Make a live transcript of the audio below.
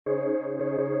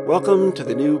Welcome to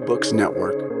the New Books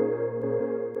Network.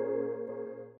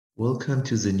 Welcome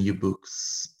to the New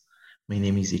Books. My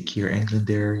name is Yakir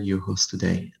Englander, your host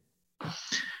today.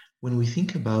 When we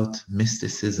think about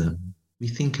mysticism, we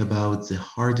think about the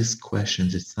hardest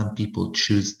questions that some people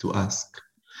choose to ask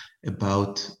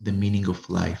about the meaning of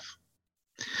life.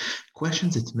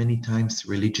 Questions that many times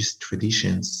religious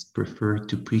traditions prefer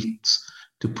to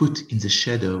put in the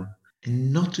shadow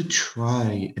and not to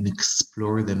try and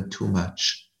explore them too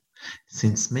much,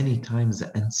 since many times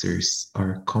the answers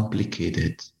are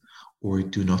complicated or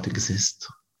do not exist.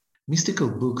 Mystical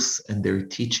books and their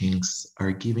teachings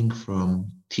are given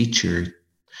from teacher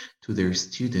to their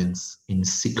students in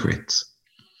secret.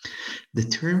 The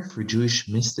term for Jewish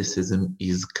mysticism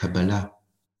is Kabbalah,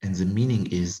 and the meaning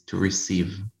is to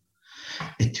receive,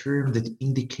 a term that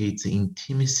indicates the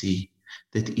intimacy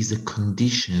that is a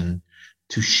condition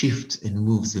to shift and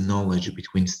move the knowledge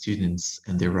between students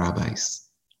and their rabbis.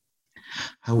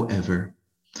 However,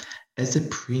 as a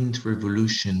print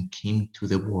revolution came to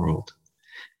the world,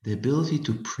 the ability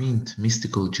to print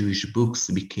mystical Jewish books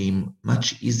became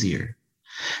much easier,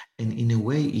 and in a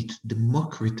way it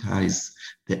democratized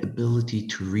the ability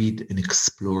to read and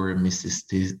explore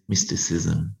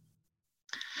mysticism.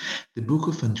 The book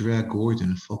of Andrea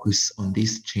Gordon focuses on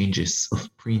these changes of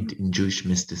print in Jewish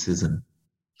mysticism.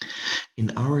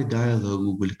 In our dialogue,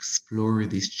 we will explore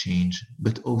this change,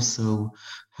 but also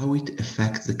how it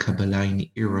affects the Kabbalah in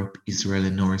Europe, Israel,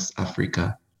 and North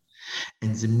Africa,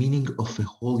 and the meaning of a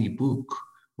holy book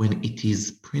when it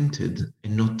is printed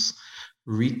and not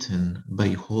written by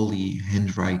holy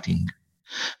handwriting,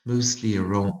 mostly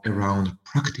around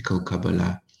practical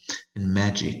Kabbalah and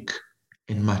magic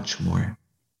and much more.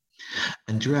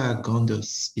 Andrea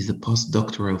Gondos is a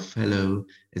postdoctoral fellow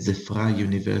at the Freie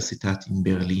Universität in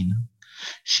Berlin.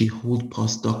 She holds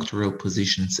postdoctoral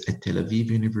positions at Tel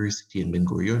Aviv University and Ben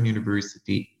Gurion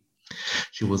University.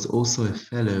 She was also a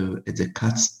fellow at the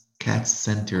Katz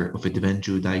Center of Advanced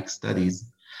Judaic Studies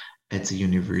at the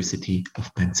University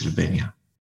of Pennsylvania.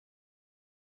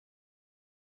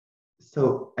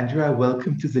 So, Andrea,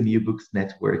 welcome to the New Books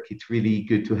Network. It's really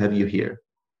good to have you here.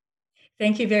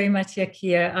 Thank you very much,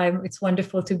 Yakir. It's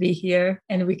wonderful to be here,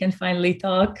 and we can finally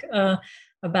talk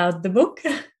about the book.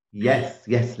 Yes,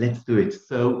 let's do it.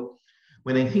 So,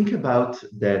 when I think about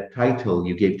the title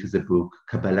you gave to the book,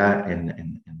 Kabbalah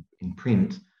and in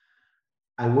print,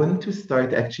 I want to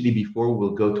start actually before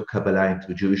we'll go to Kabbalah and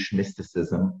to Jewish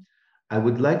mysticism. I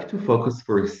would like to focus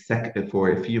for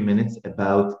a few minutes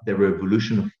about the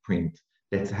revolution of print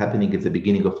that's happening at the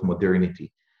beginning of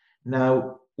modernity.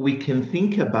 Now, we can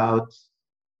think about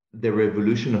the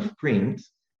revolution of print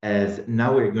as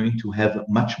now we're going to have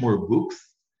much more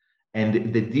books,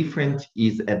 and the difference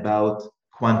is about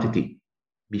quantity.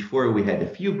 Before we had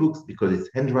a few books because it's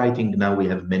handwriting, now we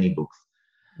have many books.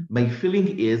 My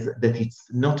feeling is that it's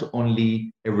not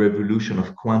only a revolution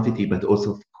of quantity, but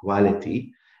also of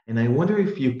quality. And I wonder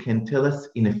if you can tell us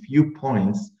in a few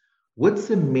points, what's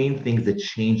the main thing that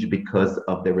changed because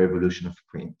of the revolution of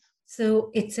print?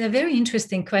 So it's a very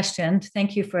interesting question.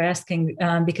 Thank you for asking,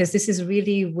 because this is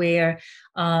really where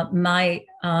my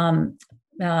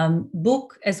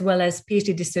book as well as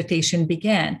PhD dissertation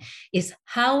began, is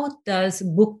how does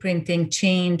book printing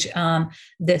change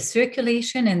the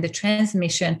circulation and the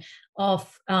transmission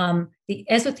of the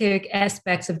esoteric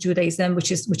aspects of Judaism,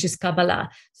 which is Kabbalah.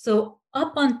 So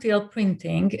up until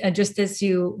printing, just as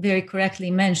you very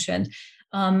correctly mentioned,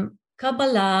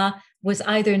 Kabbalah was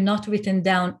either not written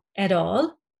down at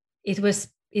all. It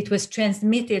was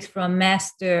transmitted from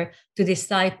master to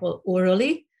disciple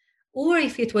orally, or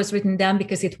if it was written down,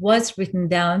 because it was written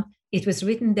down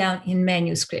in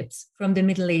manuscripts from the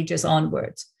Middle Ages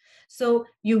onwards. So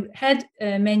you had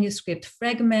manuscript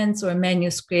fragments or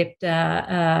manuscript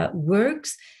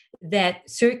works that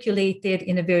circulated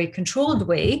in a very controlled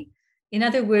way. In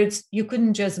other words, you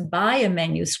couldn't just buy a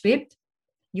manuscript.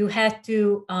 You had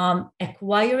to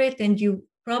acquire it, and you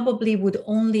probably would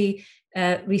only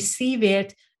receive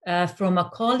it from a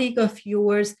colleague of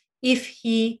yours if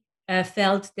he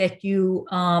felt that you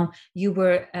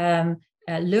were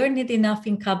learned enough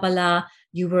in Kabbalah,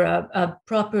 you were a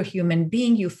proper human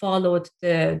being, you followed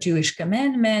the Jewish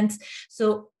commandments.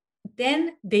 So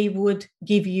then they would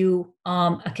give you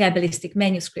a Kabbalistic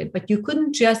manuscript, but you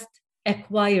couldn't just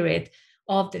acquire it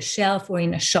off the shelf or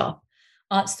in a shop.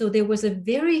 So there was a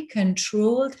very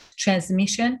controlled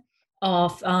transmission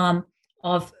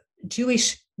of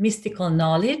Jewish mystical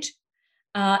knowledge,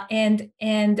 and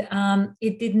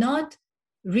it did not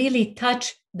really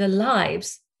touch the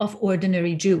lives of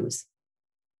ordinary Jews.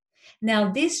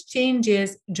 Now, this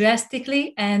changes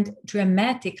drastically and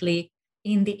dramatically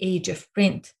in the age of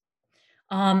print.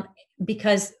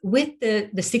 Because with the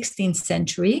 16th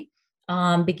century,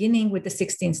 beginning with the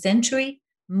 16th century,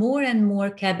 more and more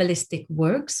Kabbalistic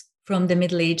works from the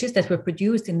Middle Ages that were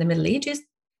produced in the Middle Ages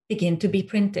begin to be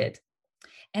printed.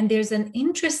 And there's an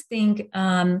interesting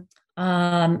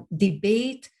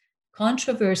debate,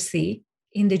 controversy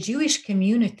in the Jewish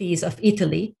communities of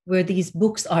Italy, where these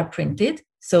books are printed.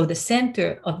 So the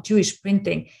center of Jewish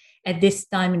printing at this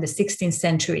time in the 16th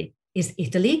century is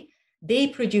Italy. They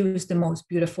produce the most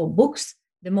beautiful books,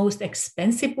 the most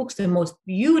expensive books, the most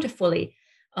beautifully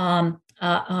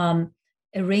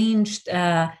arranged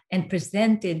and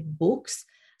presented books.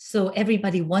 So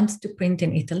everybody wants to print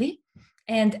in Italy.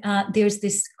 And there's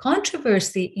this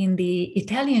controversy in the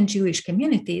Italian Jewish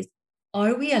communities.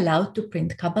 Are we allowed to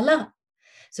print Kabbalah?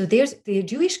 So there's the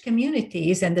Jewish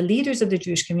communities and the leaders of the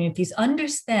Jewish communities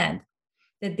understand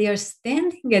that they are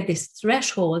standing at this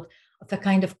threshold of a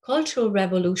kind of cultural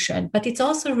revolution, but it's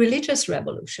also a religious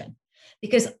revolution.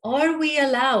 Because are we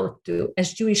allowed to,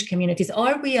 as Jewish communities,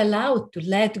 are we allowed to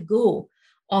let go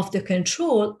of the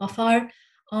control of our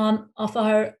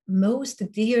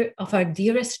most dear, of our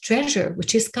dearest treasure,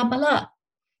 which is Kabbalah?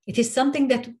 It is something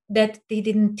that they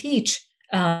didn't teach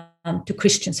to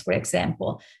Christians, for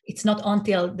example. It's not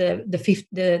until the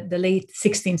late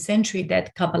 16th century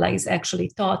that Kabbalah is actually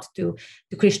taught to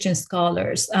Christian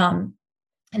scholars.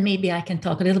 And maybe I can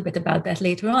talk a little bit about that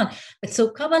later on. But so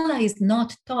Kabbalah is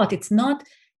not taught. It's not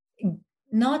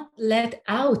let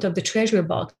out of the treasure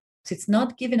box. It's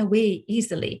not given away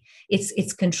easily.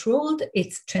 It's controlled.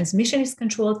 Its transmission is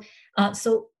controlled.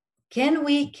 So can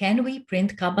we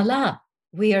print Kabbalah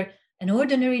where an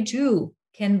ordinary Jew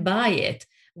can buy it,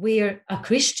 where a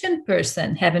Christian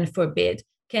person, heaven forbid,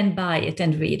 can buy it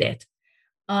and read it?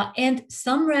 And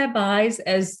some rabbis,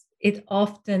 as it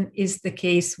often is the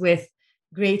case with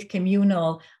great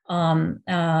communal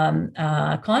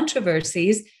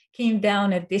controversies, came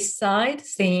down at this side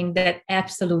saying that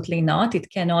absolutely not, it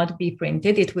cannot be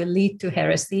printed, it will lead to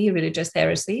heresy, religious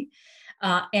heresy.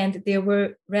 And there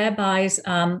were rabbis,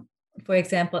 for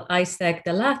example, Isaac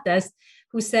de Latas,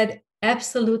 who said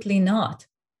absolutely not.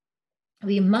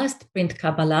 We must print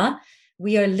Kabbalah.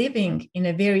 We are living in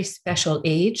a very special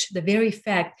age. The very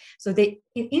fact, so they,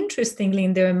 interestingly,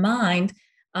 in their mind,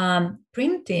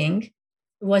 printing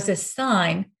was a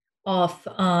sign of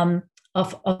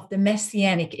the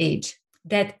Messianic age,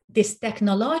 that this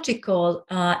technological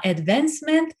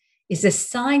advancement is a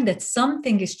sign that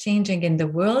something is changing in the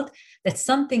world, that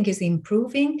something is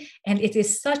improving, and it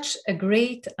is such a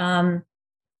great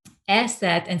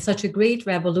asset and such a great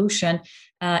revolution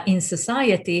in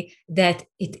society that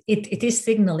it is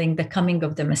signaling the coming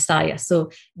of the Messiah.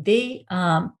 So they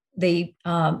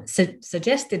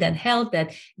suggested and held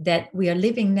that we are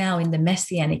living now in the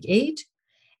Messianic age,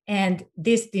 and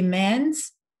this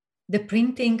demands the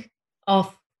printing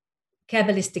of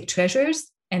Kabbalistic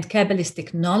treasures and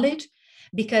Kabbalistic knowledge,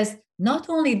 because not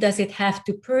only does it have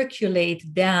to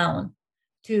percolate down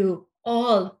to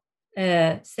all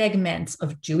segments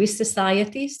of Jewish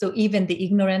society, so even the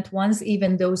ignorant ones,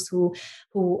 even those who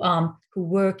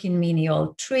work in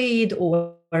menial trade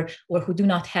or who do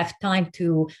not have time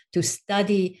to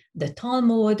study the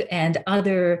Talmud and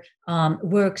other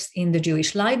works in the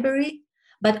Jewish library,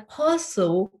 but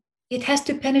also it has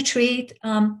to penetrate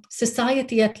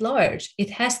society at large.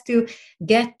 It has to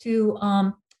get to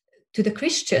the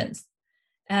Christians.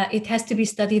 It has to be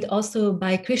studied also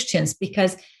by Christians,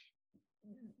 because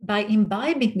by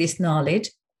imbibing this knowledge,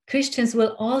 Christians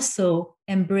will also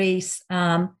embrace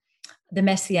the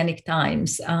Messianic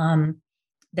times.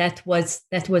 That was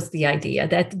the idea,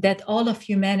 that all of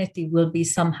humanity will be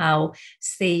somehow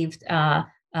saved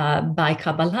by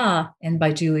Kabbalah and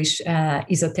by Jewish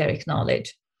esoteric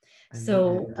knowledge.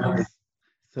 So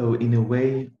in a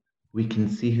way, we can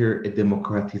see here a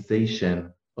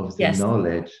democratization of the yes.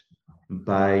 knowledge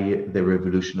by the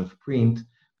revolution of print,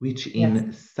 which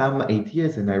in some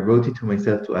ideas, and I wrote it to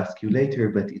myself to ask you later,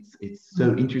 but it's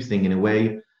so interesting in a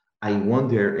way. I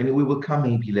wonder, and we will come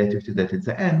maybe later to that at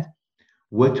the end,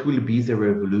 what will be the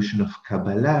revolution of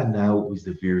Kabbalah now with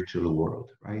the virtual world,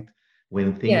 right?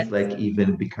 When things like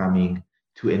even becoming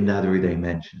to another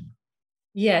dimension.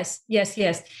 Yes.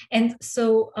 And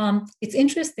so it's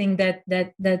interesting that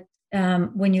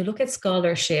when you look at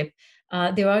scholarship,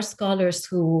 there are scholars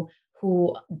who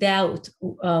doubt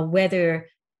whether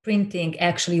printing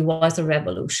actually was a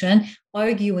revolution,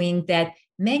 arguing that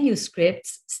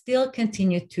manuscripts still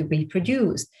continued to be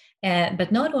produced.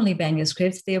 But not only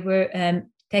manuscripts, there were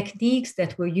techniques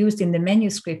that were used in the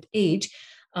manuscript age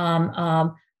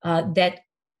that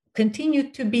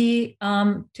continued to be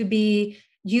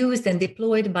used and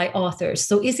deployed by authors.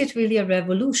 So is it really a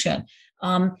revolution?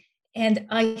 And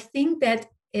I think that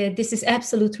this is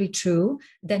absolutely true,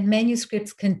 that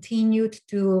manuscripts continued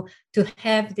to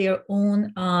have their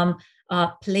own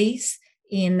place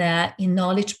in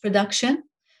knowledge production.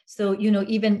 So,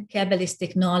 even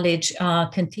Kabbalistic knowledge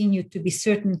continued to be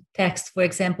certain texts, for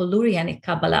example, Lurianic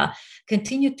Kabbalah,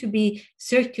 continued to be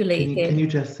circulated. Can you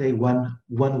just say one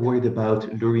word about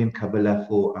Lurian Kabbalah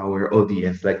for our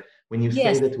audience? Like when you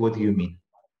say that, what do you mean?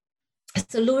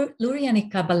 So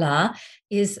Lurianic Kabbalah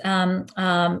is a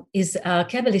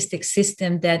Kabbalistic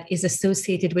system that is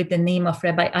associated with the name of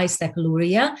Rabbi Isaac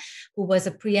Luria, who was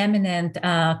a preeminent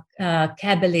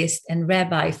Kabbalist and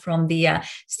rabbi from the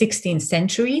 16th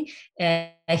century.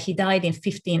 He died in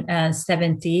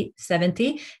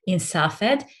 1570 in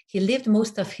Safed. He lived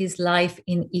most of his life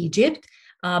in Egypt,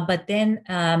 but then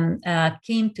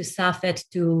came to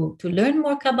Safed to learn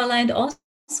more Kabbalah, and also,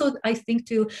 I think,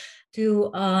 to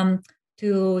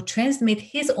transmit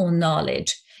his own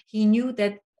knowledge. He knew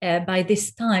that by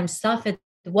this time, Safed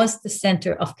was the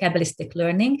center of Kabbalistic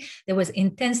learning. There was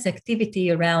intense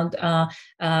activity around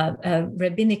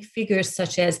rabbinic figures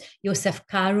such as Yosef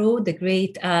Karo, the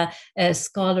great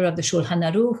scholar of the Shulchan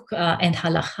Aruch and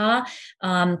Halacha,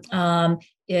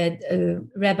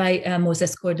 Rabbi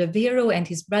Moses Cordovero and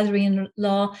his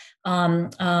brother-in-law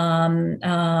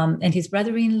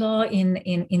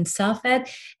in Safed.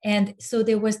 And so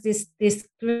there was this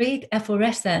great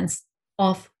efflorescence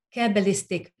of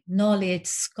Kabbalistic knowledge,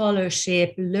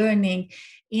 scholarship, learning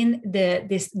in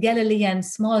this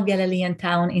small Galilean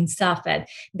town in Safed.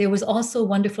 There was also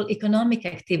wonderful economic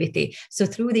activity. So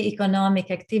through the economic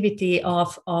activity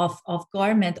of the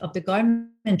garment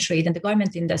trade and the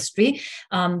garment industry,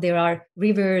 there are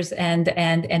rivers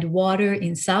and water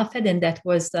in Safed, and that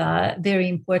was very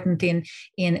important in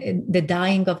the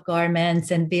dyeing of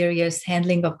garments and various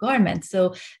handling of garments.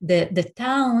 So the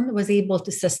town was able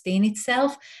to sustain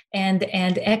itself and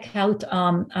eke out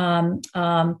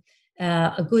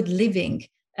a good living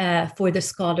for the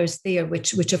scholars there,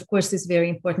 which of course is very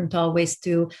important always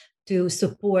to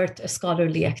support a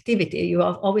scholarly activity. You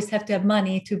always have to have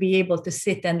money to be able to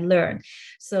sit and learn.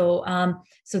 So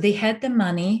they had the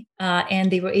money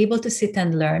and they were able to sit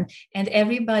and learn, and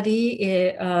everybody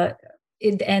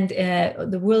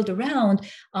the world around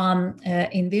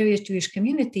in various Jewish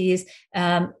communities,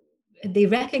 they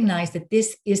recognized that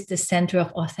this is the center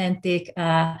of authentic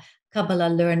Kabbalah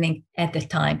learning at the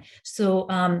time. So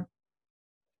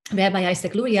Rabbi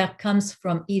Isaac Luria comes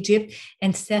from Egypt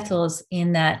and settles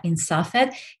in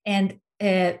Safed, and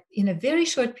in a very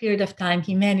short period of time,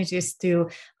 he manages to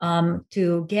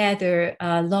gather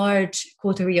a large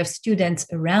coterie of students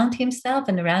around himself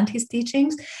and around his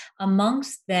teachings.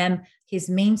 Amongst them, his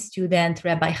main student,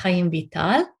 Rabbi Chaim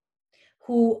Vital,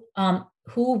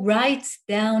 who writes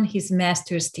down his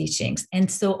master's teachings. And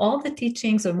so all the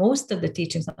teachings, or most of the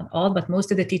teachings, not all, but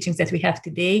most of the teachings that we have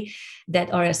today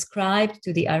that are ascribed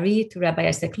to the Ari, to Rabbi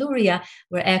Isaac Luria,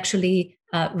 were actually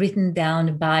written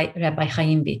down by Rabbi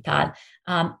Chaim Vital.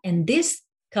 And this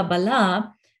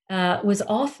Kabbalah was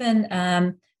often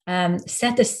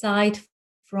set aside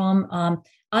from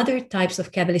other types of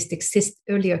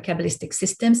earlier Kabbalistic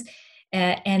systems,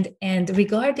 and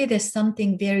regarded as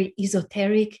something very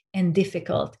esoteric and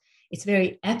difficult. It's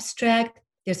very abstract.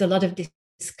 There's a lot of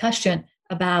discussion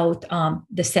about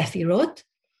the Sefirot,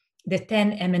 the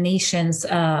 10 emanations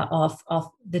of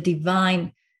the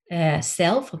divine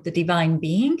self, of the divine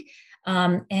being.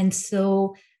 And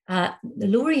so the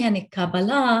Lurianic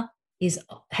Kabbalah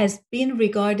has been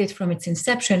regarded from its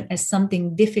inception as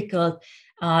something difficult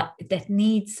that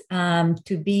needs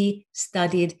to be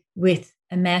studied with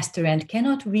a master and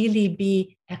cannot really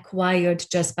be acquired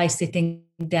just by sitting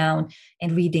down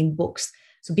and reading books.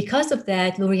 So because of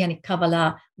that, Lurianic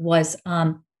Kabbalah was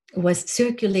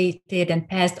circulated and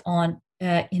passed on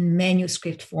in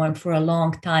manuscript form for a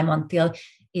long time until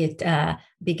it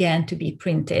began to be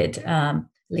printed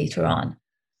later on.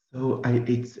 So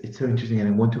it's so interesting, and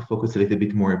I want to focus a little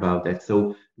bit more about that.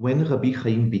 So when Rabbi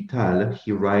Chaim Vital,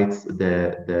 he writes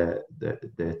the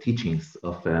teachings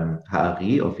of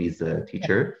Ha'ari, of his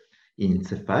teacher in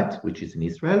Tzefat, which is in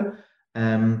Israel,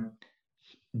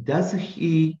 does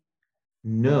he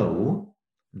know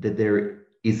that there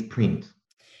is print?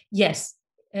 Yes,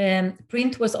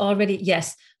 print was already,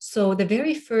 yes. So the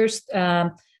very first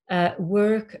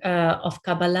work of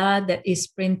Kabbalah that is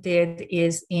printed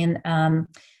is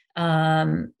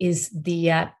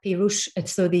the Pirush,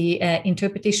 so the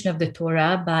interpretation of the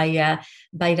Torah by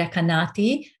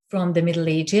Rakanati from the Middle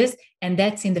Ages, and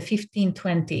that's in the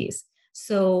 1520s.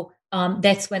 So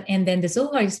That's when, and then the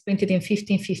Zohar is printed in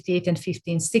 1558 and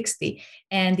 1560,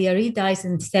 and the Ari dies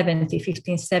in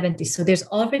 1570. So there's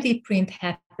already print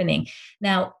happening.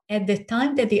 Now, at the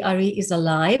time that the Ari is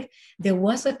alive, there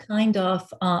was a kind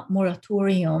of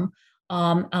moratorium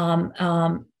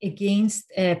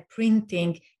against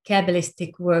printing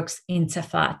Kabbalistic works in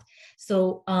Tzafat.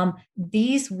 So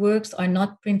these works are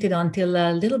not printed until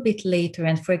a little bit later.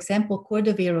 And for example,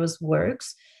 Cordovero's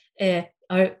works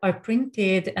are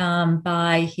printed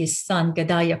by his son,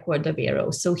 Gedaya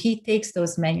Cordovero. So he takes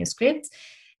those manuscripts,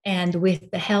 and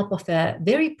with the help of a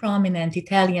very prominent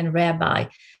Italian rabbi,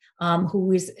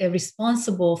 who is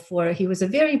responsible for, he was a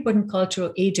very important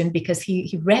cultural agent because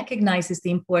he recognizes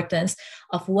the importance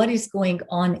of what is going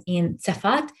on in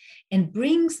Tzafat and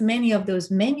brings many of those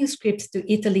manuscripts to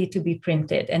Italy to be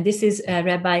printed. And this is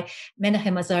Rabbi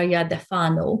Menachem Azaria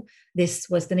Dafano. This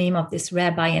was the name of this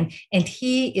rabbi, and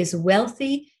he is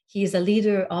wealthy. He is a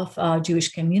leader of a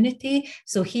Jewish community.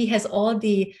 So he has all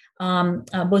the,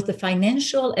 both the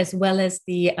financial as well as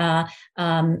the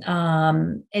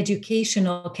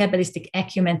educational Kabbalistic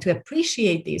acumen to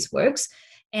appreciate these works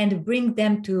and bring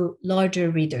them to larger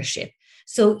readership.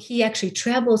 So he actually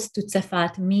travels to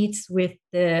Tzafat, meets with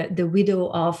the widow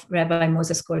of Rabbi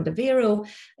Moses Cordovero,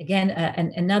 again,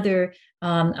 another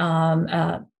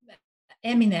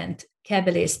eminent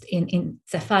Kabbalist in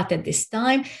Tzafat at this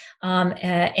time,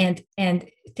 and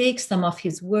takes some of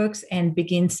his works and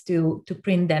begins to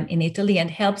print them in Italy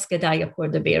and helps Gedaya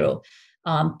Cordovero,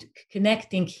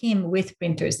 connecting him with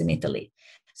printers in Italy.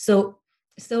 So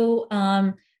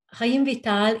Chaim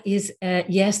Vital is,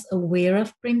 yes, aware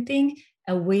of printing,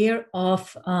 aware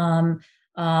of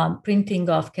printing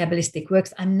of Kabbalistic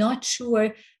works. I'm not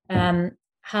sure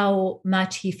how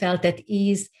much he felt at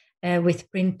ease with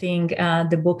printing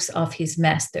the books of his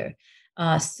master.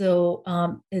 So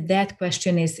that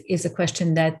question is a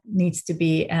question that needs to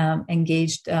be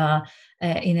engaged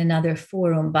in another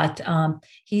forum, but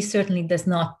he certainly does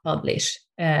not publish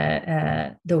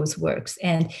those works.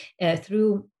 And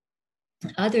through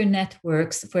other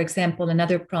networks, for example,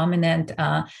 another prominent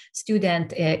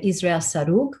student, Israel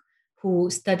Sarug,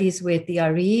 who studies with the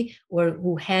Ari or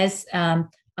who has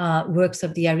works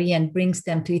of the Ari and brings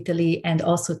them to Italy and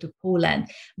also to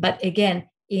Poland. But again,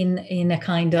 in a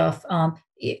kind of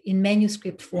in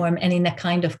manuscript form and in a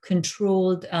kind of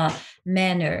controlled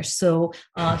manner. So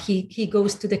he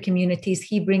goes to the communities,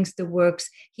 he brings the works,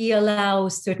 he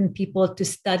allows certain people to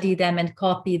study them and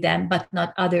copy them, but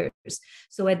not others.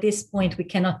 So at this point, we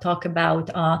cannot talk about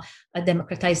a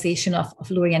democratization of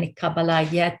Lurianic Kabbalah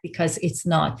yet, because it's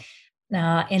not.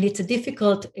 And it's a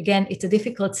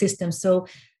difficult system. So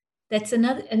it's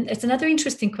another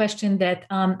interesting question that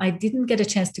I didn't get a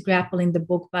chance to grapple in the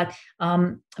book, but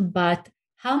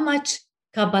how much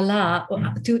Kabbalah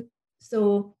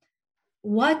so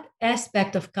what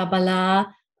aspect of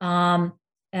Kabbalah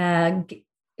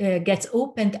gets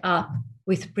opened up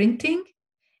with printing,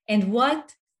 and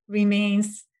what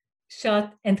remains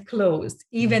shut and closed,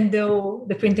 even though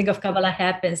the printing of Kabbalah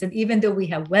happens, and even though we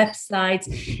have websites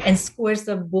and scores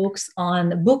of books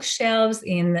on bookshelves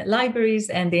in libraries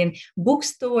and in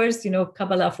bookstores,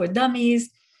 Kabbalah for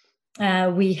Dummies.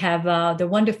 We have the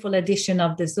wonderful edition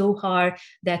of the Zohar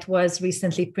that was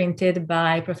recently printed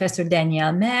by Professor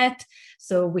Daniel Matt,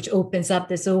 which opens up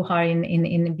the Zohar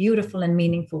in beautiful and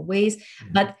meaningful ways.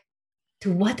 But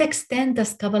to what extent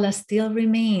does Kabbalah still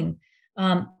remain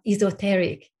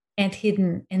esoteric and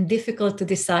hidden and difficult to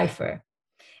decipher?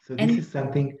 So this is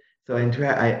something. So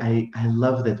Andrea, I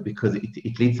love that, because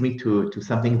it leads me to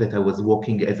something that I was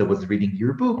walking as I was reading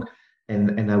your book,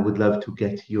 and I would love to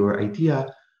get your idea.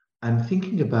 I'm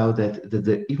thinking about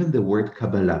that even the word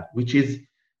Kabbalah, which is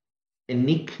a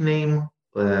nickname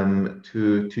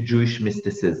to Jewish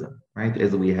mysticism, right?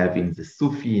 As we have in the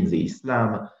Sufi, in the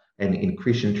Islam, and in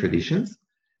Christian traditions,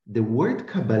 the word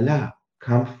Kabbalah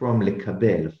comes from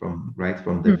lekabel, from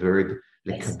the verb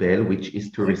lekabel, which is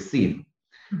to receive,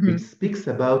 which speaks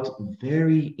about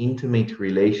very intimate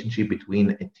relationship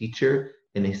between a teacher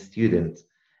and a student.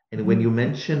 And when you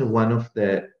mention one of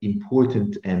the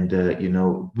important and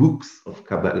books of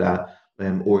Kabbalah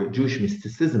or Jewish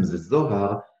mysticism, the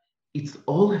Zohar, it's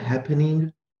all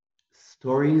happening,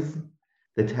 stories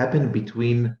that happen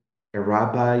between a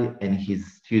rabbi and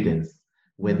his students,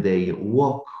 when they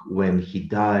walk, when he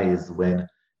dies, when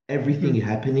everything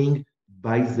happening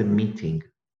by the meeting.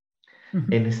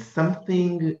 And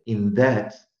something in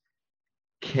that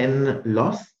can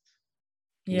lost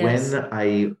when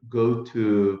I go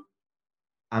to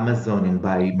Amazon and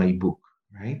buy my book,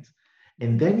 right?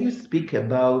 And then you speak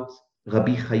about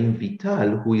Rabbi Chaim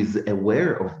Vital, who is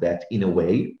aware of that in a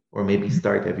way, or maybe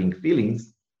start having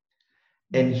feelings.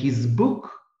 And his book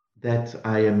that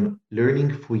I am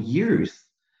learning for years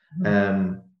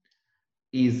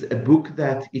is a book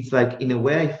that it's like, in a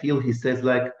way, I feel he says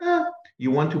like,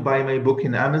 you want to buy my book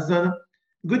in Amazon?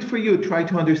 Good for you. Try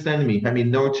to understand me. I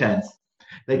mean, no chance.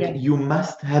 Like you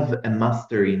must have a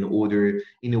master in order,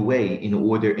 in a way, in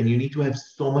order, and you need to have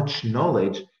so much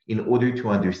knowledge in order to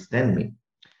understand me.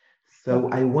 So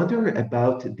I wonder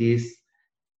about this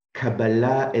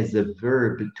Kabbalah as a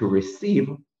verb to receive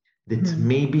that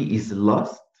maybe is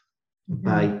lost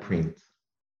by print.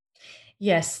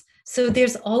 Yes. So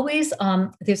there's always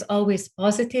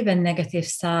positive and negative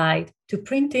side to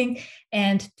printing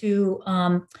and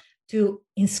to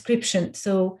inscription.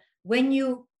 So when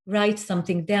you write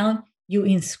something down, you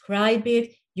inscribe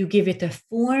it, you give it a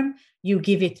form, you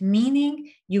give it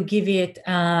meaning, you give it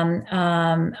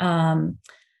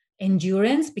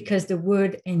endurance, because the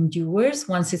word endures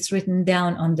once it's written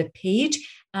down on the page.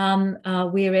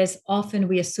 Whereas often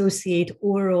we associate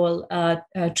oral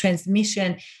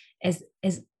transmission as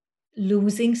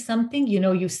losing something.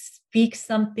 You speak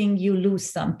something, you lose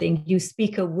something. You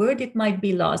speak a word, it might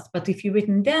be lost. But if you're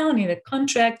written down in a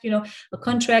contract, a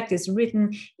contract is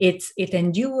written, it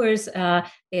endures,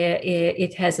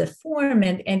 it has a form,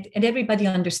 and everybody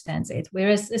understands it.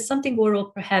 Whereas something oral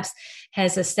perhaps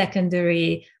has a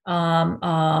secondary,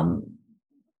 perhaps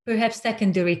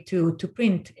secondary to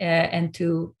print and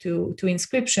to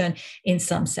inscription in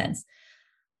some sense.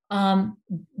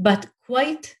 But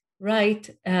quite right,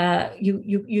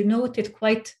 you noted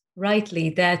quite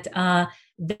rightly that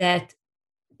that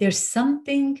there's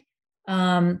something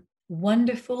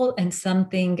wonderful and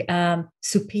something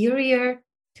superior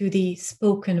to the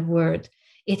spoken word.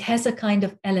 It has a kind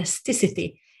of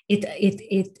elasticity. It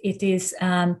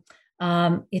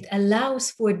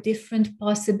allows for different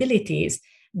possibilities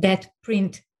that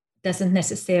print doesn't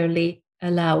necessarily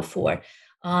allow for.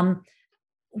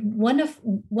 One of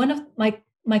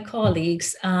my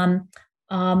colleagues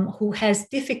who has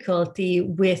difficulty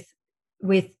with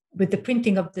the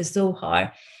printing of the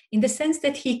Zohar, in the sense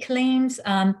that he claims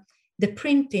the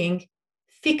printing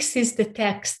fixes the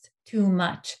text too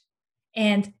much.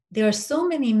 And there are so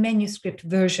many manuscript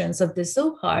versions of the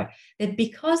Zohar that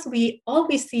because all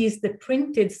we see is the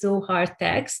printed Zohar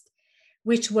text,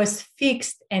 which was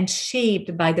fixed and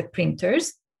shaped by the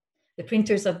printers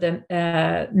of the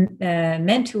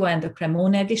Mantua and the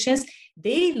Cremona editions,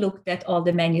 they looked at all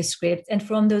the manuscripts, and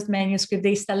from those manuscripts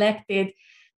they selected,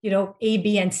 A,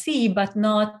 B, and C, but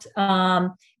not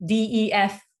D, E,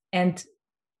 F, and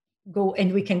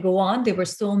we can go on. There were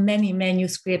so many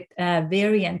manuscript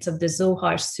variants of the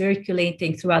Zohar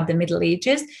circulating throughout the Middle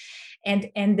Ages,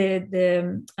 and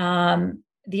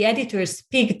the editors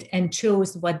picked and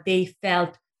chose what they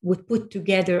felt would put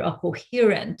together a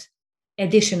coherent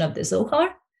edition of the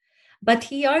Zohar. But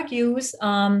he argues,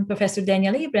 Professor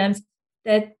Daniel Abrams,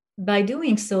 that by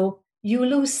doing so, you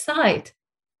lose sight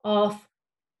of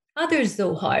other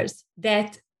Zohars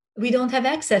that we don't have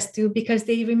access to because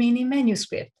they remain in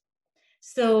manuscript.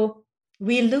 So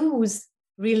we lose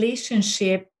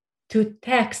relationship to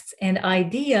texts and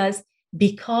ideas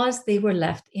because they were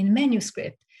left in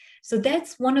manuscript. So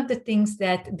that's one of the things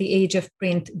that the age of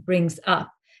print brings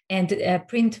up. And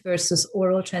print versus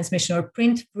oral transmission, or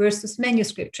print versus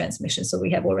manuscript transmission. So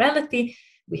we have orality,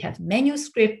 we have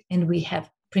manuscript, and we have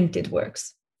printed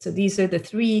works. So these are the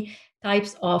three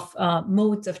types of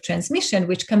modes of transmission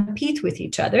which compete with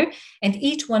each other, and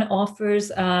each one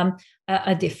offers a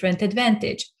different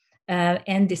advantage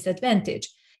and disadvantage.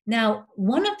 Now,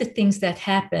 one of the things that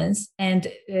happens, and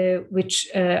which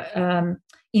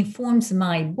informs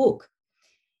my book,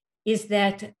 is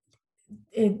that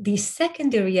the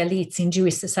secondary elites in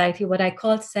Jewish society, what I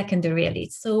call secondary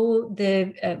elites. So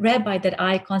the rabbi that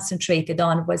I concentrated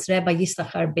on was Rabbi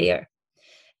Yisachar Beer.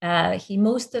 He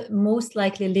most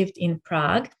likely lived in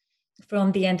Prague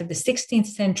from the end of the 16th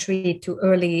century to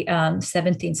early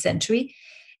 17th century,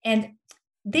 and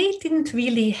they didn't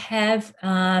really have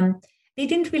the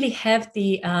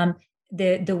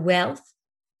wealth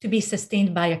to be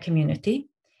sustained by a community.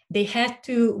 They had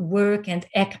to work and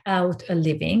eke out a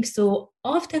living. So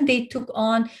often they took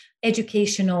on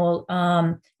educational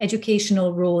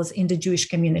roles in the Jewish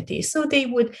community. So they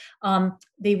would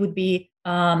be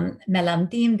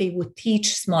melamdim, they would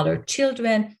teach smaller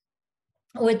children,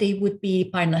 or they would be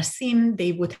parnasim,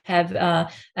 they would have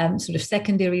sort of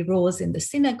secondary roles in the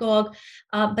synagogue,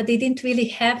 but they didn't really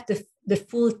have the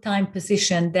full-time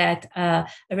position that a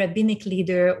rabbinic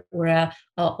leader or a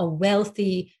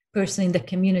wealthy person in the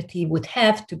community would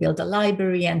have to build a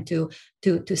library and to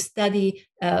study,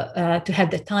 to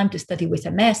have the time to study with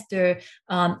a master.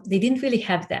 They didn't really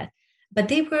have that, but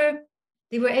they were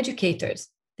They were educators,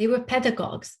 they were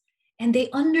pedagogues, and they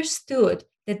understood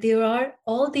that there are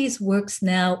all these works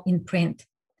now in print,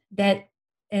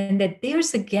 and that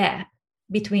there's a gap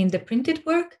between the printed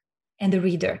work and the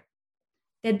reader,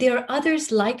 that there are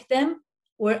others like them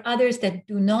or others that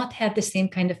do not have the same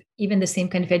kind of, even the same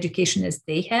kind of education as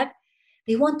they have.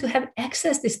 They want to have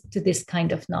access to this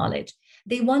kind of knowledge.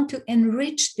 They want to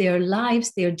enrich their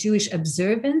lives, their Jewish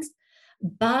observance,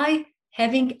 by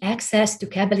having access to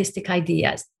Kabbalistic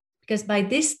ideas. Because by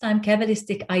this time,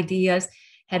 Kabbalistic ideas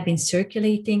have been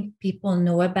circulating, people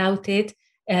know about it,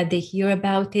 they hear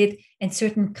about it, and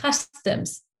certain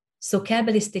customs. So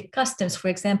Kabbalistic customs, for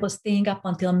example, staying up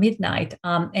until midnight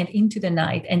and into the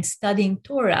night and studying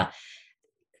Torah,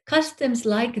 customs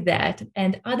like that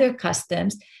and other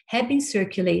customs have been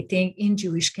circulating in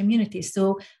Jewish communities.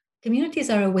 So communities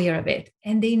are aware of it,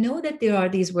 and they know that there are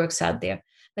these works out there,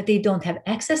 but they don't have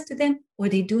access to them, or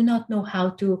they do not know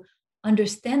how to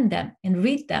understand them and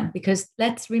read them. Because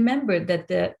let's remember that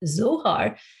the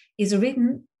Zohar is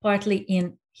written partly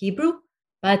in Hebrew,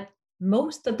 but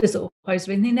most of the Zohar is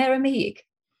written in Aramaic,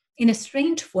 in a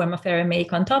strange form of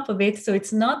Aramaic on top of it. So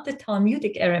it's not the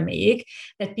Talmudic Aramaic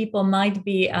that people might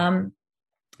be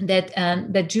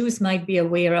that Jews might be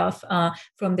aware of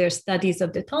from their studies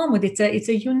of the Talmud. It's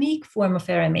a unique form of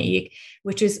Aramaic,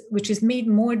 which is made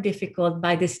more difficult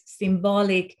by this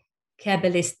symbolic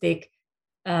Kabbalistic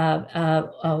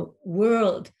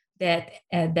world that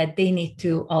they need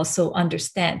to also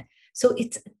understand. So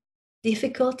it's a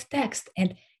difficult text,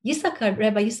 and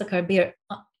Rabbi Yisachar Beer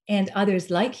and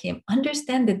others like him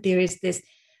understand that there is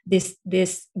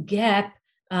this gap,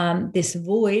 this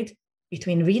void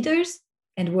between readers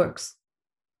and works.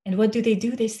 And what do?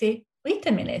 They say, wait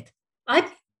a minute, I'm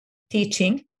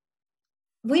teaching.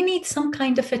 We need some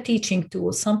kind of a teaching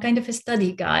tool, some kind of a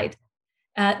study guide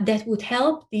that would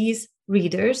help these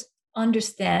readers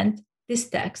understand this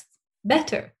text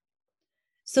better.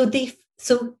 So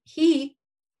he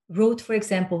wrote, for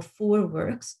example, 4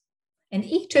 works, and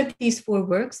each of these 4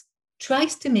 works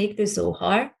tries to make the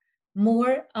Zohar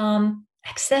more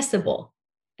accessible.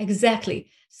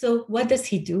 Exactly. So what does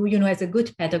he do? As a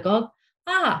good pedagogue,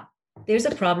 there's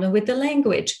a problem with the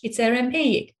language. It's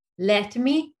Aramaic. Let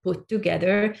me put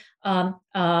together a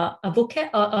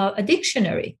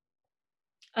dictionary.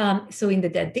 So in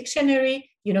that dictionary,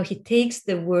 he takes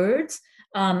the words,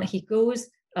 he goes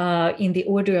in the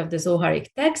order of the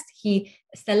Zoharic text, he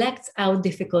selects out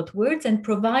difficult words and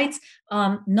provides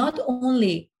not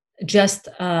only just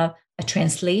a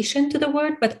translation to the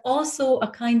word, but also a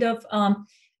kind of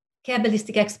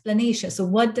Kabbalistic explanation. So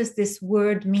what does this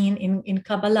word mean in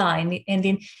Kabbalah, and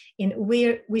in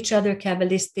which other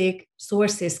Kabbalistic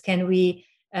sources can we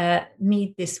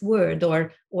meet this word,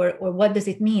 or what does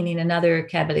it mean in another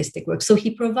Kabbalistic work? So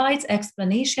he provides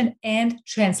explanation and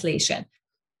translation.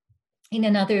 In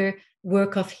another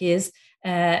work of his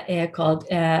called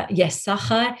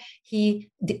Yesachar, he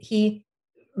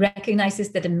recognizes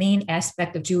that the main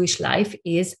aspect of Jewish life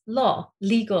is law,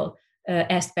 legal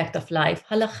aspect of life,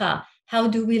 halakha. How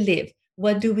do we live?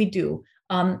 What do we do?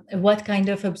 What kind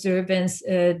of observance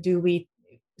do we,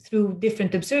 through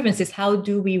different observances, how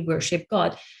do we worship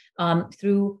God?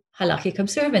 Through halakhic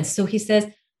observance. So he says,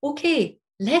 okay,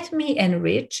 let me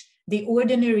enrich the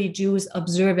ordinary Jew's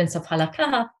observance of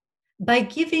halakha by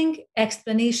giving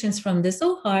explanations from the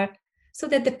Zohar, so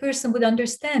that the person would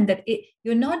understand that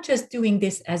you're not just doing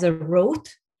this as a rote,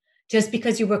 just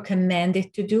because you were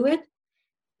commanded to do it,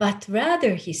 but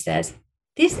rather, he says,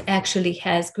 this actually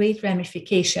has great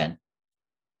ramification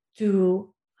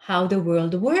to how the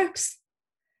world works.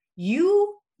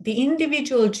 You, the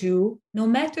individual Jew, no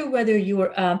matter whether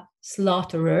you're a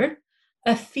slaughterer,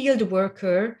 a field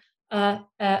worker, a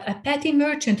petty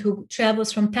merchant who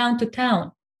travels from town to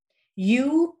town,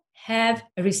 you have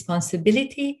a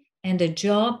responsibility and a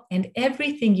job, and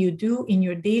everything you do in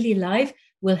your daily life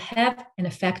will have an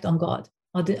effect on God,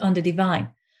 on the divine,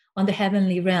 on the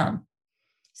heavenly realm.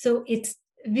 So it's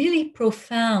really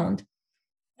profound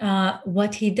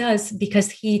what he does,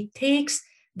 because he takes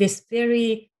this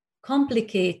very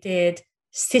complicated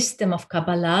system of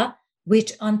Kabbalah,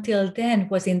 which until then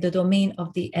was in the domain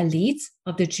of the elites,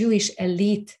 of the Jewish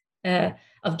elite,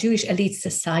 of Jewish elite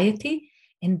society,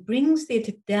 and brings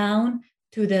it down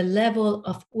to the level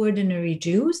of ordinary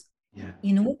Jews,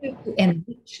 in order to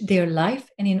enrich their life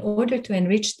and in order to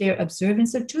enrich their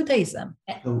observance of Judaism.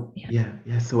 So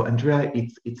So Andrea,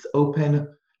 it's open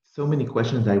so many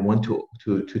questions. I want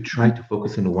to try to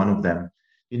focus on one of them.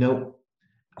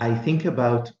 I think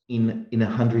about in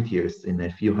 100 years, in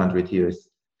a few hundred years,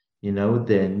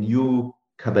 the new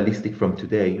Kabbalistic from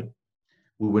today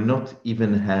we will not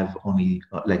even have only,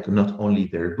 not only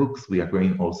their books, we are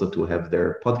going also to have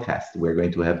their podcast. We're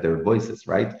going to have their voices,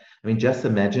 right? I mean, just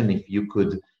imagine if you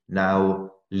could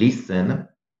now listen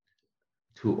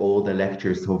to all the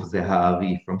lectures of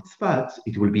Zehavi from Tzfat,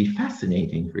 it will be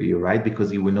fascinating for you, right?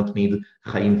 Because you will not need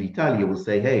Chaim Vital. You will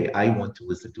say, hey, I want to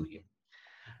listen to him.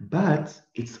 But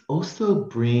it's also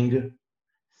bring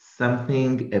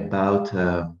something about,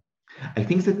 I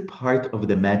think that part of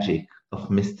the magic of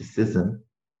mysticism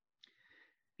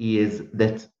is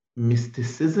that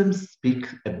mysticism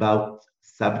speaks about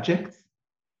subjects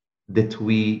that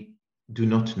we do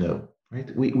not know, right?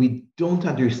 We don't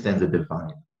understand the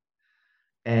divine.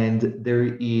 And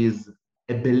there is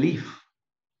a belief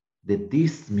that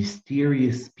these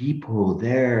mysterious people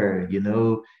there,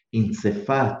 in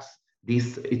Sefat,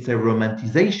 it's a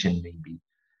romanticization maybe,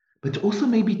 but also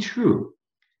maybe true.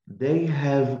 They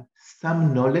have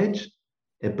some knowledge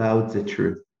about the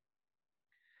truth.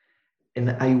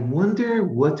 And I wonder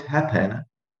what happened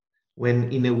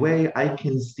when, in a way, I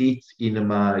can sit in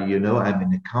my, I'm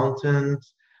an accountant,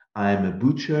 I'm a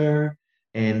butcher,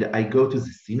 and I go to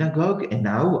the synagogue, and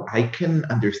now I can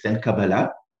understand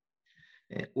Kabbalah,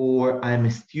 or I'm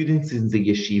a student in the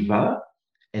yeshiva,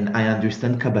 and I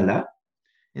understand Kabbalah,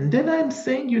 and then I'm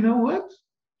saying, you know what?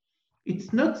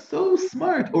 It's not so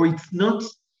smart, or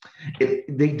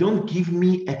they don't give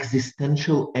me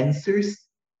existential answers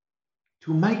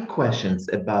to my questions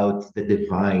about the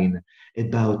divine,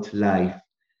 about life.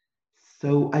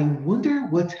 So I wonder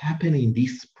what happened in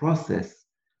this process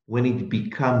when it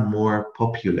became more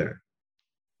popular.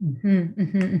 Mm-hmm,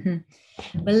 mm-hmm,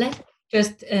 mm-hmm. Well, let's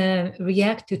just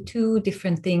react to two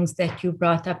different things that you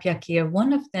brought up, Yakir.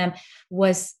 One of them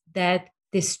was that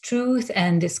this truth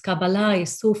and this Kabbalah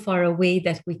is so far away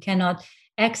that we cannot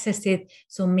access it.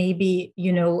 So maybe,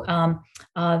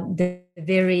 the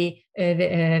very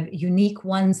unique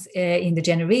ones in the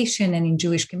generation and in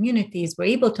Jewish communities were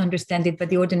able to understand it, but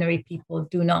the ordinary people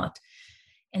do not.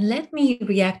 And let me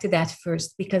react to that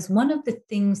first, because one of the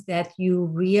things that you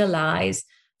realize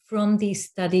from these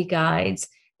study guides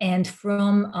and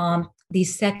from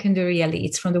these secondary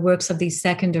elites, from the works of these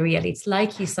secondary elites,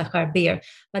 like Yisachar Beer,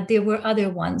 but there were other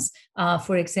ones.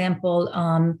 For example,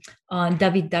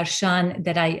 David Darshan,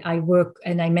 that I work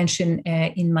and I mention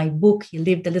in my book. He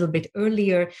lived a little bit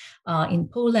earlier in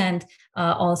Poland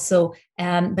also,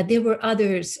 but there were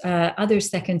others, other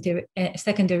secondary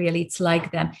elites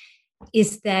like them.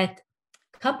 Is that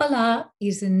Kabbalah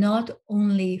is not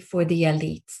only for the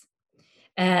elites.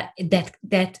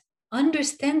 That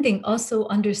understanding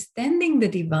the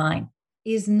divine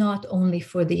is not only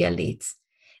for the elites.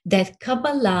 That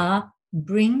Kabbalah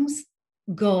brings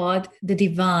God, the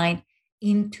divine,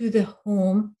 into the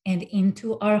home and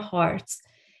into our hearts.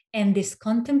 And this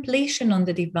contemplation on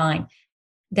the divine,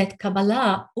 that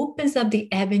Kabbalah opens up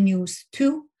the avenues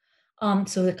to.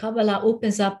 So the Kabbalah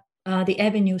opens up the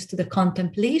avenues to the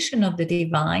contemplation of the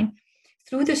divine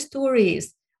through the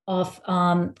stories of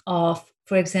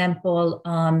for example,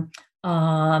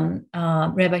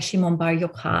 Rabbi Shimon Bar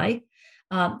Yochai,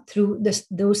 through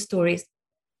those stories.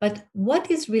 But what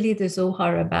is really the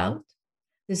Zohar about?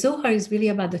 The Zohar is really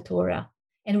about the Torah.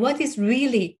 And what is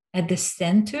really at the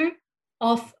center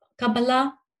of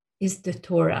Kabbalah is the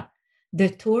Torah. The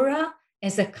Torah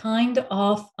as a kind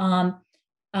of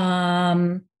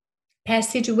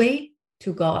passageway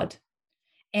to God.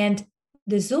 And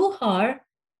the Zohar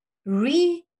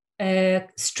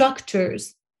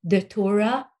structures the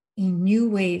Torah in new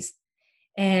ways.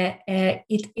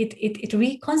 It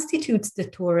reconstitutes the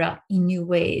Torah in new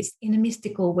ways, in a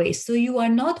mystical way. So you are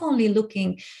not only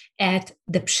looking at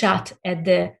the pshat, at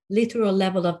the literal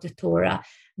level of the Torah,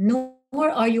 nor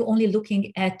are you only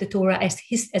looking at the Torah as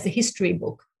a history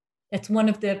book. That's one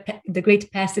of the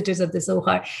great passages of the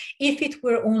Zohar. If it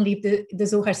were only, the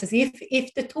Zohar says,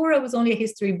 if the Torah was only a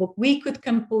history book, we could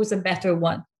compose a better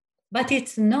one. But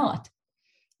it's not.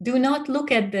 Do not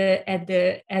look at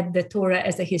the Torah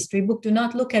as a history book. Do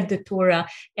not look at the Torah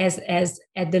as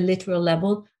at the literal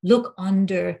level. Look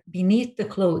beneath the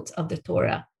clothes of the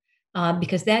Torah,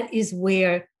 because that is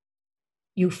where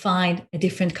you find a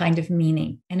different kind of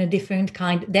meaning and a different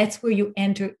kind. That's where you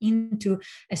enter into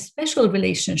a special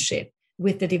relationship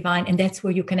with the divine, and that's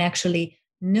where you can actually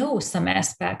know some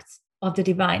aspects of the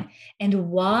divine. And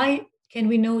why can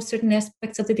we know certain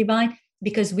aspects of the divine?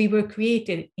 Because we were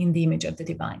created in the image of the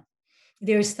divine.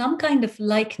 There is some kind of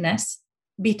likeness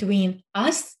between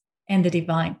us and the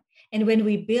divine. And when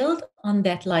we build on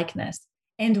that likeness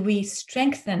and we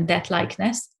strengthen that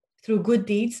likeness through good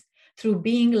deeds, through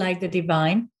being like the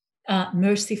divine,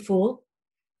 merciful,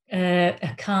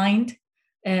 kind,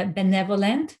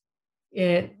 benevolent,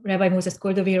 Rabbi Moses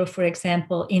Cordovero, for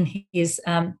example, in his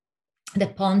The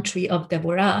Palm Tree of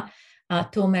Devorah,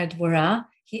 Tomer Dvorah,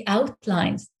 he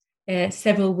outlines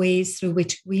several ways through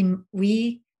which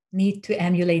we need to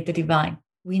emulate the divine.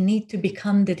 We need to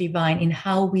become the divine in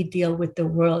how we deal with the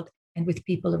world and with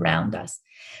people around us.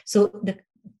 So the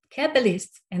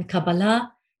Kabbalists and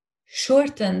Kabbalah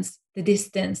shorten the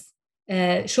distance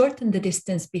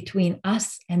between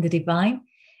us and the divine,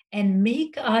 and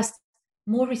make us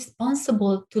more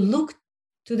responsible to look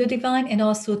to the divine and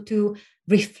also to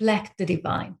reflect the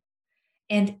divine.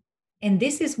 And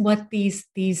this is what these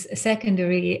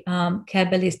secondary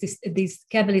Kabbalists, these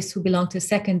Kabbalists who belong to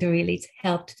secondary elites,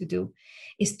 helped to do,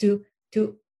 is to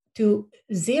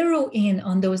zero in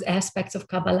on those aspects of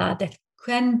Kabbalah that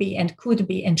can be and could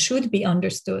be and should be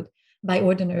understood by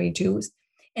ordinary Jews,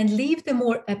 and leave the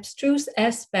more abstruse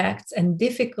aspects and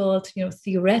difficult,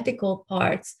 theoretical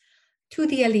parts to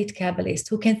the elite Kabbalists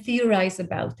who can theorize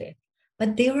about it.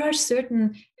 But there are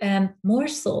certain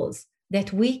morsels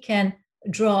that we can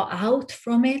draw out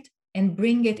from it and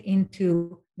bring it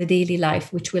into the daily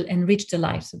life, which will enrich the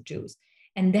lives of Jews.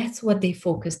 And that's what they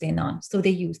focused in on. So they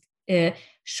used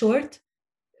short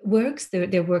works.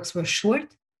 Their works were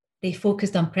short. They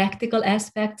focused on practical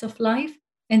aspects of life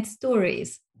and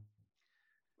stories.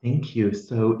 Thank you.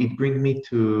 So it brings me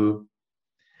to,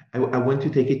 I want to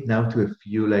take it now to a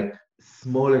few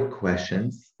smaller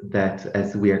questions that,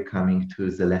 as we are coming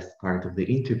to the last part of the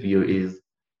interview, is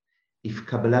if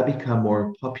Kabbalah become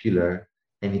more popular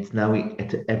and it's now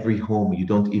at every home, you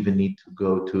don't even need to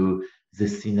go to the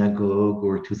synagogue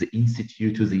or to the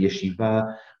institute, to the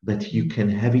yeshiva, but you can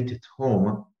have it at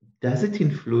home. Does it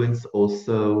influence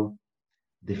also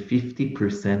the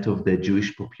 50% of the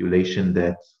Jewish population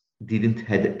that didn't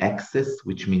have access,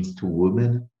 which means to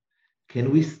women?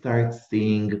 Can we start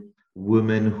seeing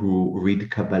women who read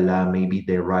Kabbalah, maybe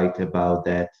they write about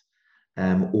that,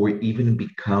 or even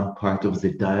become part of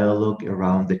the dialogue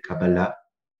around the Kabbalah?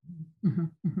 Mm-hmm,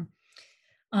 mm-hmm.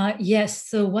 Yes.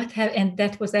 So and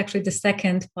that was actually the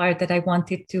second part that I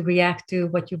wanted to react to.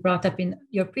 What you brought up in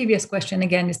your previous question,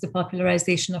 again, is the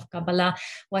popularization of Kabbalah.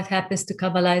 What happens to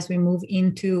Kabbalah as we move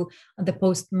into the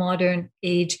postmodern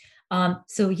age?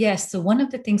 So yes. So one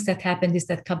of the things that happened is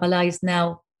that Kabbalah is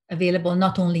now available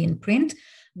not only in print,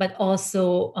 but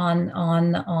also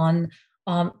on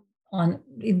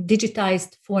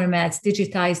digitized formats,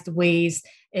 digitized ways.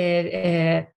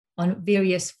 On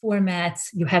various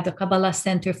formats. You have the Kabbalah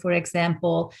Center, for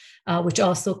example, which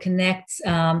also connects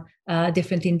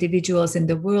different individuals in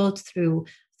the world through.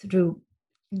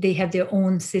 They have their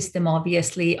own system,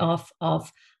 obviously, of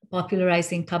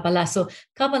popularizing Kabbalah. So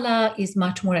Kabbalah is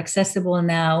much more accessible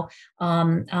now,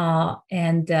 and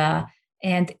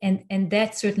that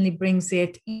certainly brings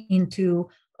it into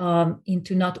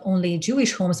not only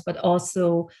Jewish homes but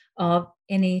also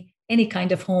any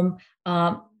kind of home.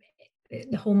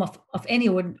 The home of any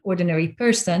ordinary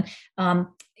person.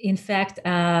 In fact,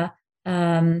 I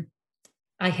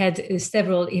had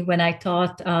several, when I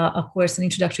taught a course, an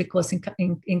introductory course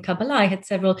in Kabbalah, I had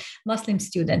several Muslim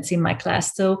students in my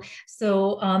class. So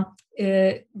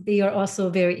they are also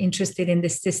very interested in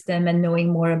this system and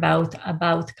knowing more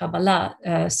about Kabbalah,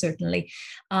 certainly.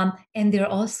 And there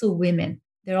are also women.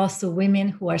 There are also women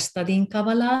who are studying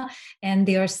Kabbalah, and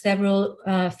there are several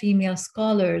female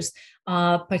scholars,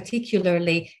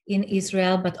 particularly in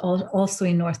Israel, but also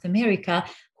in North America,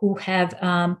 who have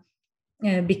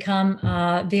become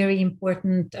very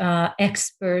important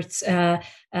experts,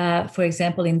 for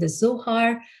example, in the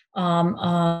Zohar.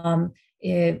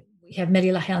 We have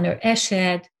Merila Helner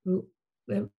Eshed, who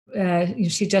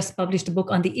she just published a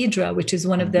book on the Idra, which is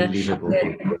one of the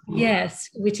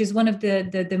which is one of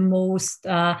the most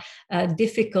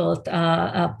difficult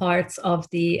parts of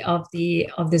the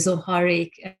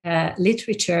Zoharic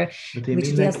literature. But I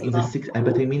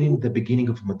mean, in the beginning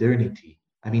of modernity.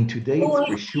 I mean, today it's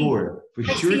for sure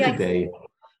today.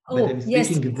 But I'm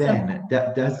speaking then.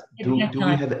 Do we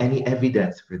have any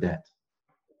evidence for that?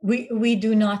 We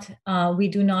do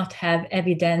not have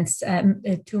evidence,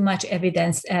 too much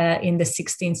evidence in the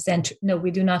 16th century. No,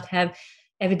 we do not have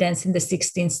evidence in the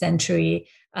 16th century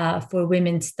for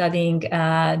women studying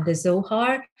the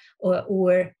Zohar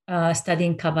or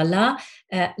studying Kabbalah.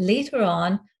 Later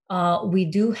on, we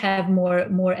do have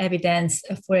more evidence.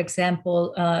 For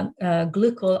example,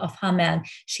 Gluckl of Haman,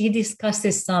 she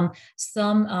discusses some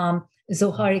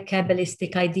Zoharic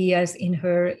Kabbalistic ideas in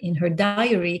her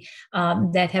diary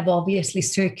that have obviously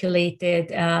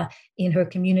circulated in her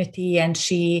community, and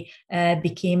she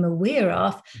became aware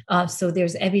of. So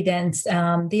there's evidence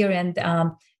there, and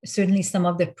certainly some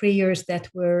of the prayers that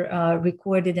were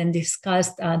recorded and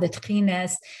discussed, the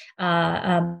Tchines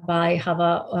by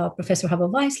Professor Hava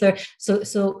Weissler.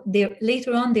 So there,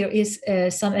 later on, there is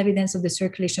some evidence of the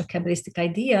circulation of Kabbalistic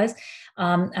ideas,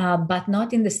 but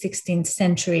not in the 16th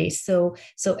century. So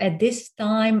at this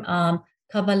time,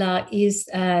 Kabbalah is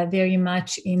very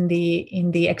much in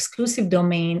the exclusive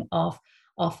domain of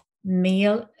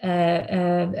male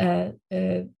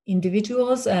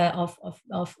individuals, of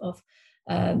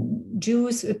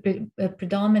Jews,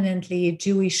 predominantly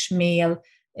Jewish male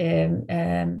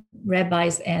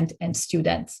rabbis and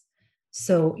students.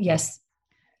 So yes,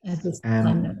 at this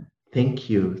time. Thank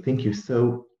you.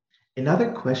 So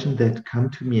another question that come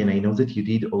to me, and I know that you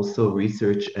did also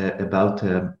research about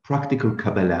practical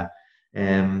Kabbalah,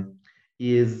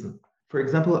 is, for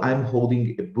example, I'm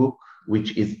holding a book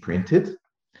which is printed,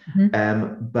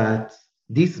 but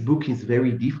this book is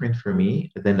very different for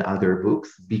me than other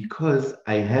books because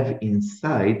I have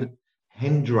inside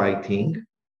handwriting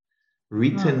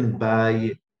written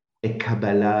by a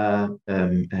Kabbalah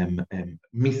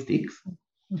mystics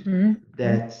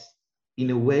that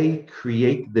in a way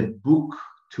create the book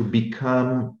to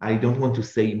become, I don't want to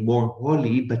say more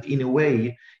holy, but in a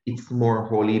way it's more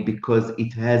holy because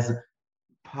it has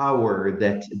power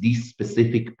that this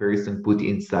specific person put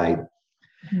inside.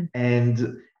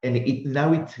 And it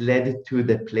now it led to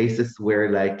the places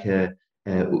where like the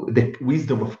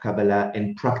wisdom of Kabbalah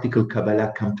and practical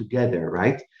Kabbalah come together,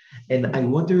 right? And I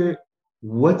wonder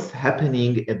what's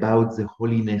happening about the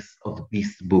holiness of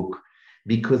this book,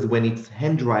 because when it's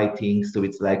handwriting, so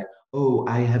it's like, oh,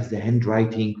 I have the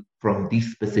handwriting from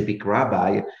this specific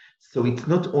rabbi. So it's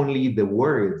not only the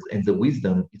words and the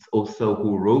wisdom, it's also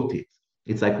who wrote it.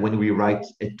 It's like when we write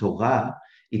a Torah,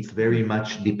 it's very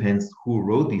much depends who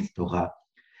wrote this Torah.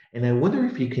 And I wonder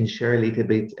if you can share a little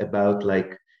bit about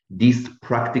like this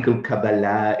practical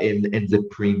Kabbalah and the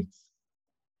prints.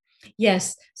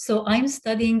 Yes, so I'm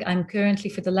currently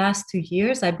for the last 2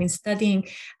 years, I've been studying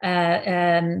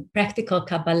practical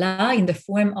Kabbalah in the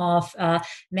form of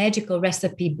magical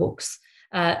recipe books.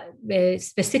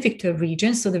 Specific to a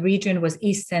region. So the region was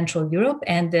East Central Europe,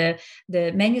 and the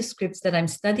manuscripts that I'm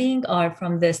studying are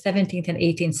from the 17th and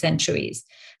 18th centuries.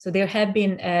 So there have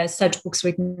been such books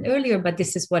written earlier, but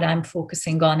this is what I'm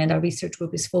focusing on, and our research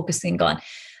group is focusing on.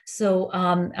 So,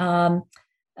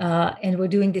 and we're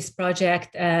doing this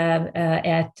project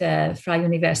at Freie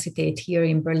Universität here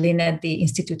in Berlin at the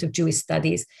Institute of Jewish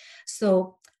Studies.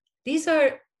 So these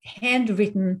are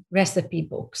handwritten recipe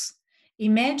books.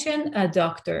 Imagine a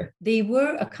doctor. They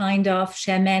were a kind of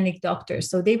shamanic doctor.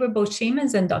 So they were both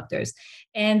shamans and doctors,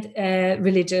 and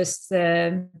religious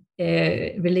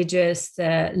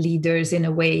leaders in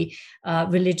a way.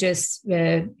 Religious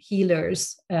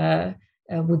healers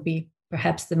would be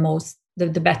perhaps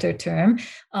the better term.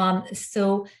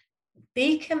 So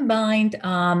they combined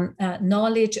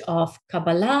knowledge of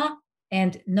Kabbalah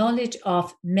and knowledge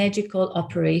of magical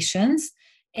operations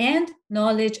and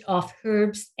knowledge of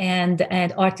herbs and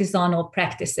artisanal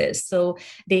practices. So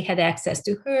they had access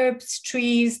to herbs,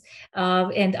 trees,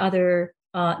 and other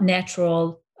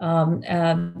natural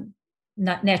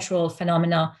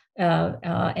phenomena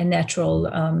and natural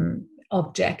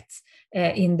objects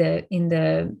in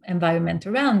the environment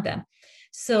around them.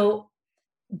 So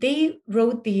they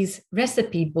wrote these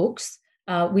recipe books,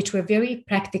 which were very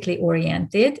practically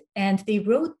oriented, and they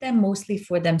wrote them mostly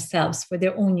for themselves, for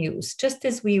their own use, just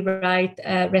as we write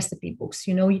recipe books.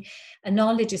 You know, a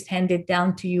knowledge is handed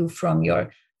down to you from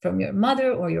your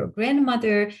mother or your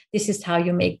grandmother. This is how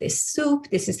you make this soup.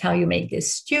 This is how you make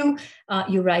this stew.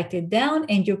 You write it down,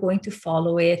 and you're going to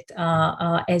follow it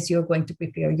as you're going to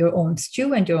prepare your own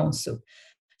stew and your own soup.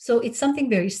 So it's something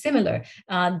very similar.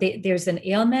 There's an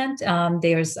ailment.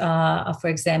 There's, for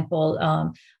example,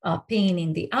 pain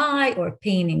in the eye or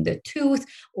pain in the tooth,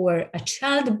 or a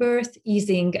childbirth,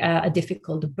 easing a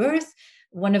difficult birth.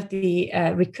 One of the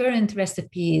recurrent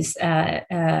recipes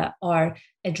are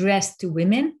addressed to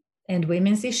women and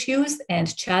women's issues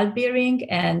and childbearing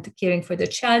and caring for the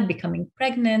child, becoming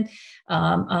pregnant,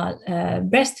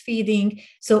 breastfeeding.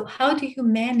 So how do you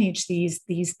manage these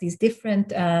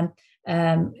different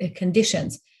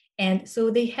conditions? And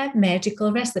so they have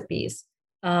magical recipes.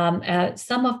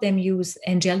 Some of them use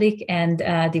angelic and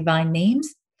divine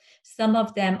names. Some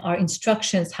of them are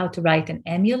instructions how to write an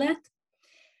amulet.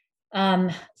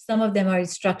 Some of them are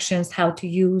instructions how to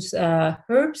use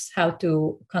herbs, how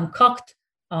to concoct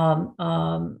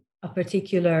a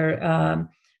particular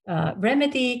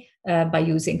remedy by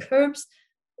using herbs.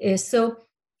 So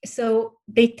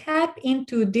they tap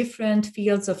into different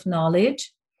fields of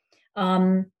knowledge.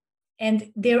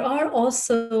 And there are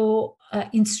also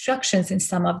instructions in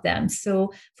some of them.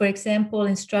 So, for example,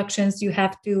 instructions: you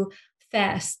have to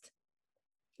fast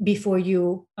before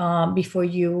you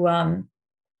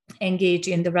engage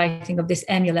in the writing of this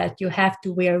amulet. You have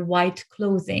to wear white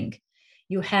clothing.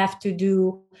 You have to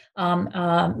do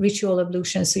ritual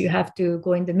ablution. So you have to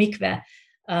go in the mikveh.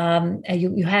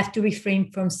 You have to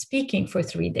refrain from speaking for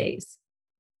 3 days.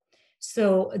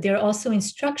 So there are also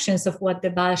instructions of what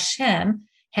the Baal Shem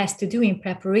has to do in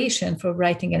preparation for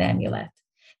writing an amulet.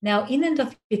 Now, in and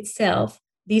of itself,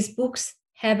 these books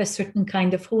have a certain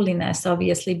kind of holiness,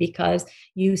 obviously, because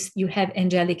you have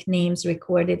angelic names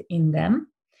recorded in them.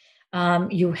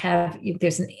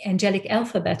 There's an angelic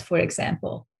alphabet, for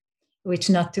example, which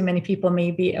not too many people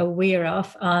may be aware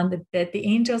of, that the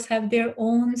angels have their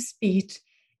own speech,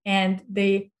 and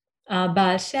the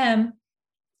Baal Shem,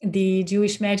 the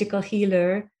Jewish magical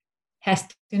healer, has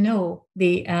to know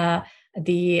the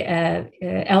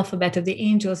alphabet of the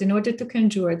angels in order to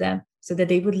conjure them, so that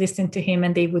they would listen to him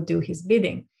and they would do his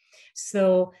bidding.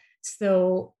 So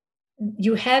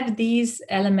you have these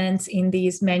elements in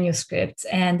these manuscripts,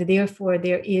 and therefore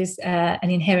there is an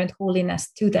inherent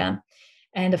holiness to them.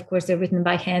 And of course, they're written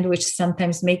by hand, which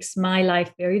sometimes makes my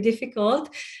life very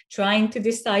difficult, trying to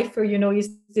decipher, is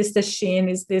this the shin?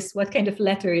 Is this, what kind of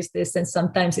letter is this? And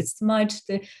sometimes it's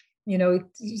smudged,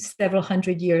 several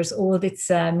hundred years old. It's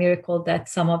a miracle that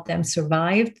some of them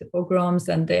survived the pogroms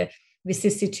and the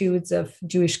vicissitudes of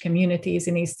Jewish communities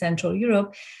in East Central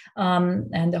Europe,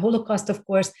 and the Holocaust, of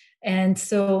course. And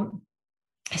so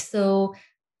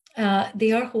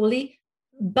they are holy.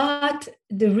 But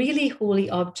the really holy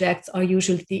objects are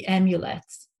usually the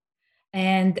amulets.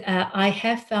 And I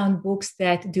have found books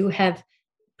that do have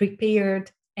prepared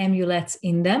amulets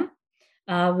in them.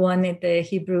 One at the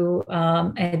Hebrew,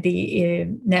 at the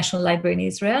National Library in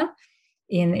Israel,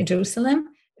 in Jerusalem,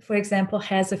 for example,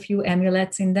 has a few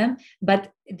amulets in them,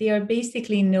 but they are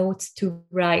basically notes to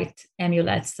write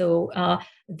amulets. So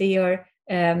they are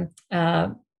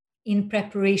in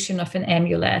preparation of an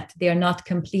amulet. They are not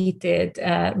completed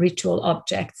ritual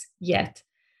objects yet,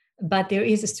 but there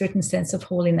is a certain sense of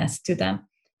holiness to them.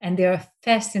 And they're a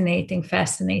fascinating,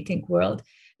 fascinating world,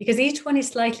 because each one is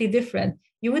slightly different.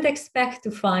 You would expect to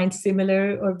find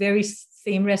similar or very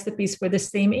same recipes for the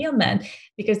same ailment,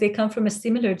 because they come from a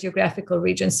similar geographical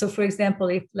region. So for example,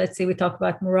 if let's say we talk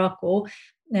about Morocco,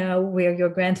 where your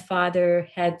grandfather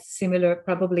had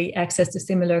probably access to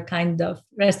similar kind of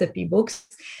recipe books,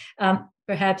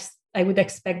 perhaps I would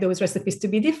expect those recipes to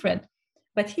be different.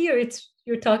 But here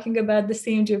you're talking about the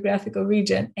same geographical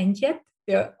region, and yet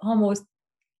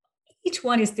each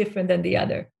one is different than the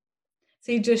other.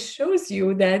 So it just shows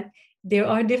you that there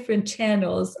are different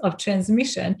channels of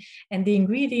transmission, and the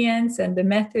ingredients and the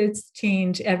methods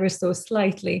change ever so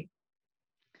slightly.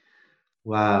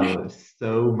 Wow,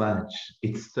 so much.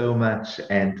 It's so much.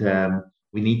 And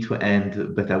we need to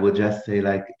end, but I will just say,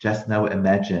 just now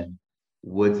imagine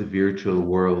what the virtual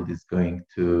world is going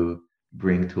to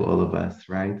bring to all of us,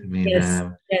 right? I mean,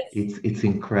 Yes. it's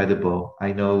incredible.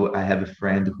 I know I have a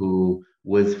friend who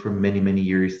was for many, many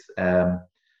years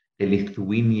a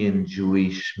Lithuanian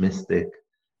Jewish mystic,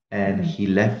 and he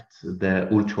left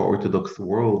the ultra-Orthodox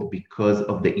world because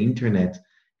of the internet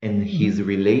and his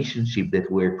relationship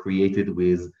that were created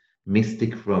with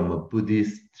mystic from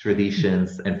Buddhist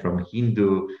traditions and from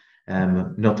Hindu,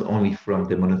 not only from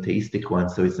the monotheistic one.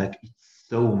 So it's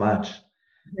so much.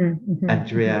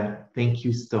 Andrea, thank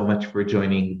you so much for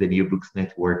joining the New Books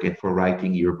Network and for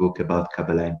writing your book about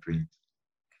Kabbalah in print.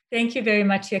 Thank you very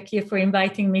much, Yakir, for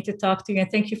inviting me to talk to you. And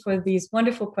thank you for these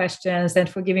wonderful questions and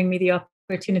for giving me the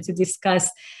opportunity to discuss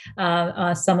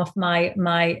some of my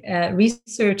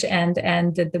research and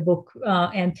the book.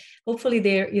 And hopefully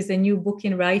there is a new book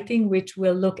in writing which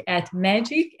will look at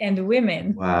magic and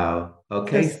women. Wow.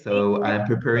 Okay, so I'm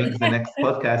preparing the next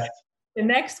podcast. The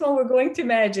next one, we're going to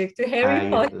magic, to Harry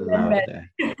Potter and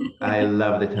magic. I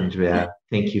love that, Andrea.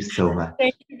 Thank you so much.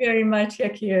 Thank you very much,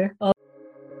 Yakir.